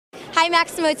Hi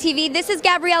Maximo TV, this is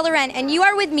Gabrielle Loren and you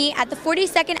are with me at the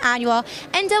 42nd Annual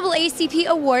NAACP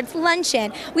Awards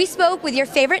Luncheon. We spoke with your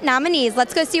favorite nominees.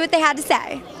 Let's go see what they had to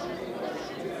say.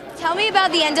 Tell me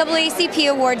about the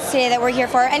NAACP Awards today that we're here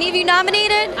for. Any of you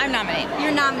nominated? I'm nominated.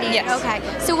 You're nominated? Yes.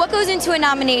 Okay. So what goes into a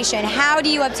nomination? How do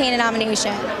you obtain a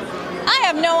nomination? I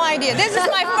have no idea. This is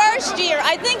my first year.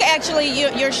 I think actually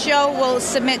your show will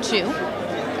submit you.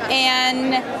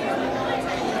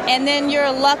 And then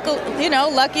you're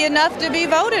lucky enough to be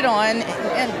voted on.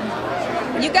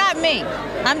 And you got me.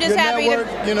 I'm just happy to.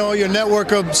 Your network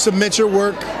will submit your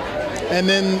work, and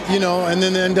then the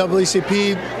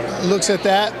NAACP looks at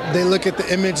that. They look at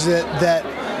the image that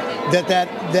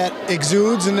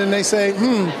exudes, and then they say,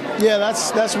 yeah,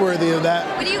 that's worthy of that.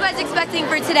 What are you guys expecting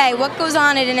for today? What goes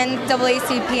on at an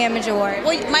NAACP Image Award?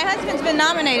 Well, my husband's been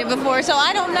nominated before, so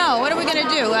I don't know. What are we going to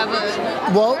do?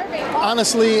 Well,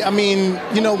 honestly, I mean,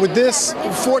 with this,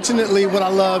 fortunately, what I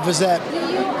love is that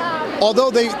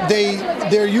although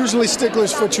they're usually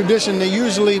sticklers for tradition, they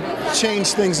usually change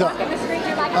things up.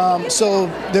 So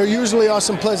there usually are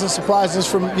some pleasant surprises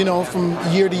from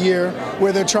year to year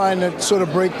where they're trying to sort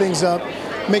of break things up,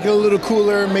 make it a little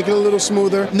cooler, make it a little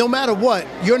smoother. No matter what,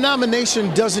 your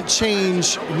nomination doesn't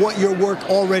change what your work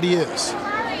already is.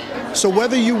 So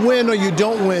whether you win or you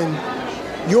don't win,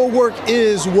 your work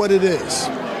is what it is.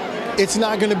 It's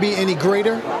not going to be any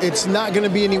greater. It's not going to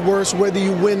be any worse whether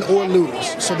you win or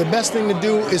lose. So the best thing to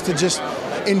do is to just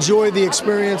enjoy the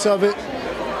experience of it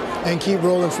and keep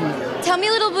rolling from there. Tell me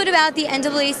a little bit about the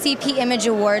NAACP Image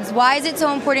Awards. Why is it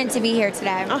so important to be here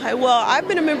today? Okay, well, I've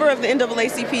been a member of the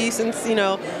NAACP since,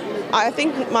 I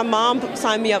think my mom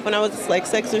signed me up when I was like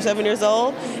 6 or 7 years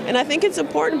old. And I think it's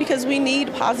important because we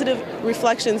need positive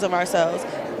reflections of ourselves.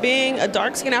 Being a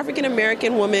dark-skinned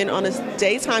African-American woman on a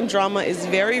daytime drama is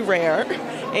very rare.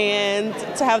 And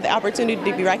to have the opportunity to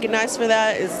be recognized for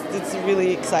that it's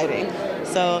really exciting.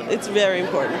 So it's very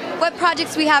important. What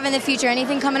projects we have in the future?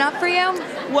 Anything coming up for you?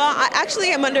 Well, I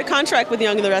actually am under contract with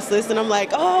Young and the Restless, and I'm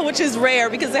like, which is rare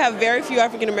because they have very few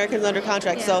African Americans under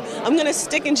contract. Yeah. So I'm going to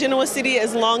stick in Genoa City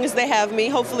as long as they have me,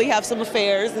 hopefully have some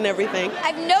affairs and everything.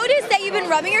 I've noticed that you've been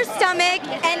rubbing your stomach,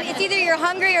 and it's either you're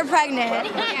hungry or pregnant.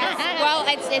 Yes. Well,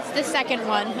 it's the second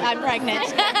one. I'm pregnant.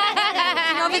 Do you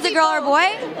know if it's a girl or a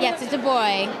boy? Yes, it's a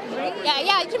boy.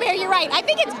 Yeah, Tamera, you're right. I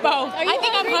think it's both. I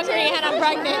think I'm hungry and I'm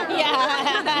pregnant. Yeah.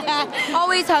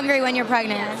 Always hungry when you're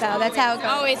pregnant, so that's how it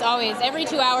goes. Always. Every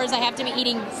 2 hours I have to be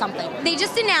eating something. They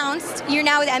just announced you're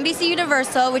now with NBC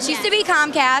Universal, which used to be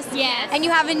Comcast. Yes. And you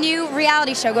have a new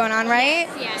reality show going on, right?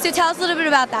 Yes. So tell us a little bit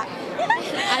about that.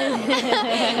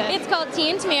 It's called T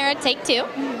and Tamera Take Two.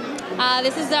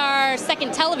 This is our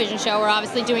second television show we're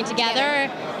obviously doing together,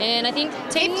 and I think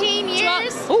 15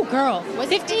 years. Oh, girl, was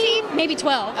 15? Maybe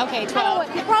 12. Okay, 12.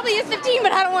 It probably is 15,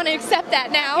 but I don't want to accept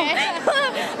that now. Okay.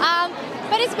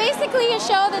 But it's basically a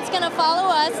show that's going to follow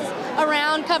us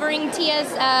around covering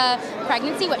Tia's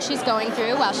pregnancy, what she's going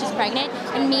through while she's pregnant,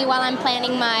 and me while I'm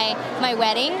planning my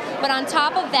wedding. But on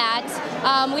top of that,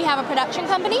 we have a production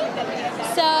company,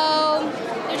 so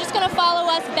they're just going to follow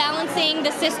us balancing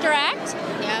the sister act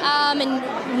in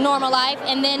normal life,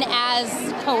 and then as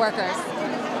co-workers.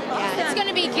 Yeah, it's going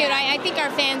to be cute. I think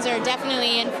our fans are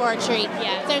definitely in for a treat.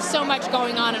 Yeah, there's so much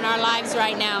going on in our lives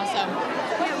right now. So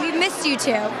we missed you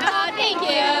too. Thank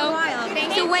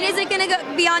you. So when is it going to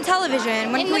be on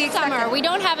television? When in the summer. We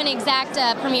don't have an exact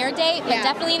premiere date, but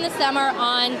definitely in the summer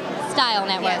on Style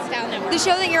Network. Yeah, Style Network. The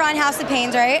show that you're on, House of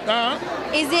Pains, right? Uh-huh.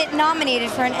 Is it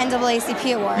nominated for an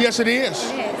NAACP award? Yes, it is.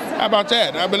 It is. How about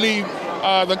that? I believe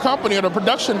the company, or the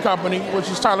production company, which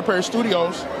is Tyler Perry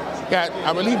Studios, got,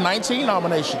 I believe, 19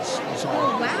 nominations. So,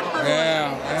 wow.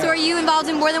 Yeah. So are you involved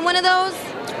in more than one of those?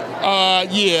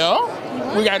 Yeah.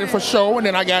 We got it for show, and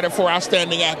then I got it for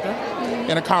Outstanding Actor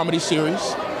in a comedy series.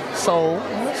 So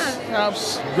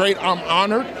that's great. I'm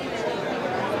honored.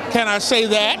 Can I say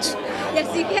that?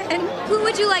 Yes, you can. Who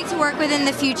would you like to work with in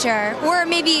the future? Or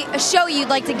maybe a show you'd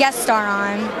like to guest star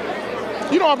on?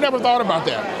 I've never thought about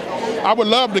that. I would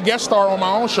love to guest star on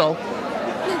my own show.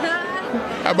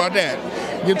 How about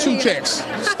that? Get 2 checks.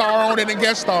 Star on it and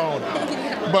guest star on it.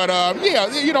 But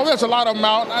there's a lot of them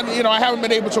out. I haven't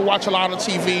been able to watch a lot of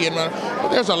TV, and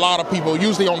there's a lot of people.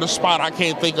 Usually on the spot, I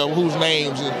can't think of whose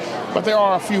names. But there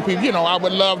are a few people. I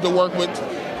would love to work with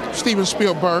Steven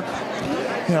Spielberg.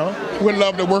 Would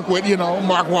love to work with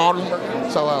Mark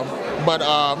Wahlberg. So,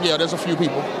 there's a few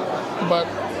people. But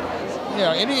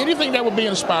anything that would be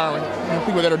inspiring.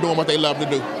 People that are doing what they love to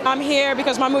do. I'm here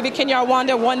because my movie Kenya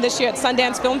Wanda won this year at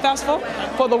Sundance Film Festival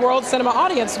for the World Cinema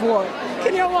Audience Award.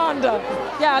 in Rwanda.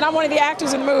 Yeah, and I'm one of the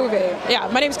actors in the movie. Yeah,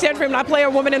 my name is Cassandra Freeman. I play a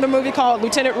woman in the movie called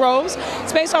Lieutenant Rose.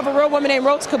 It's based off a real woman named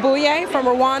Rose Kabuye from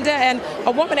Rwanda, and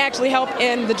a woman actually helped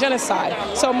in the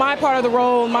genocide. So my part of the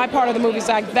role, my part of the movie is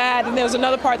like that, and there's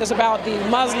another part that's about the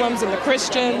Muslims and the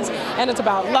Christians, and it's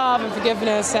about love and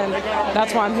forgiveness, and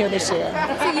that's why I'm here this year.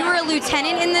 So you were a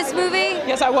lieutenant in this movie?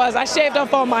 Yes, I was. I shaved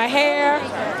off all my hair.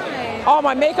 All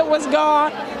my makeup was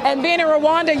gone, and being in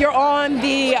Rwanda, you're on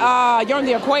the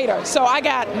equator. So I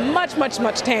got much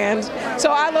tanned.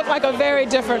 So I look like a very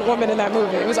different woman in that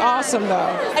movie. It was awesome,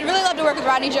 though. I'd really love to work with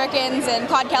Rodney Jerkins, and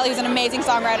Claude Kelly, who's an amazing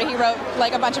songwriter. He wrote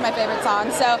like a bunch of my favorite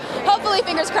songs. So hopefully,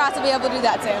 fingers crossed, I'll be able to do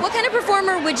that soon. What kind of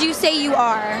performer would you say you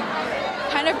are?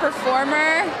 Kind of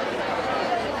performer?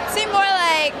 Seem more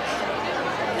like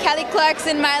Kelly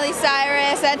Clarkson, Miley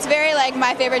Cyrus. That's very like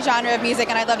my favorite genre of music,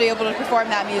 and I'd love to be able to perform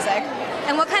that music.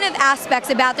 And what kind of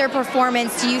aspects about their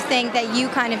performance do you think that you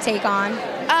kind of take on?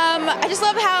 I just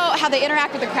love how they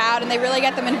interact with the crowd, and they really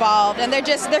get them involved, and they're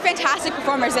fantastic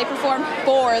performers. They perform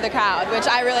for the crowd, which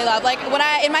I really love. Like when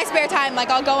in my spare time, like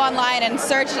I'll go online and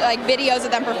search like videos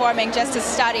of them performing just to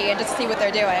study and just to see what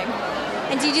they're doing.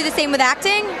 And do you do the same with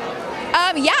acting?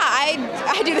 Yeah,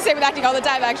 I do the same with acting all the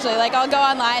time, actually. Like, I'll go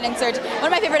online and search. One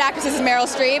of my favorite actresses is Meryl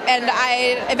Streep, and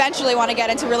I eventually want to get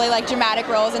into really, like, dramatic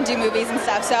roles and do movies and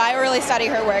stuff. So I really study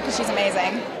her work because she's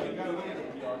amazing.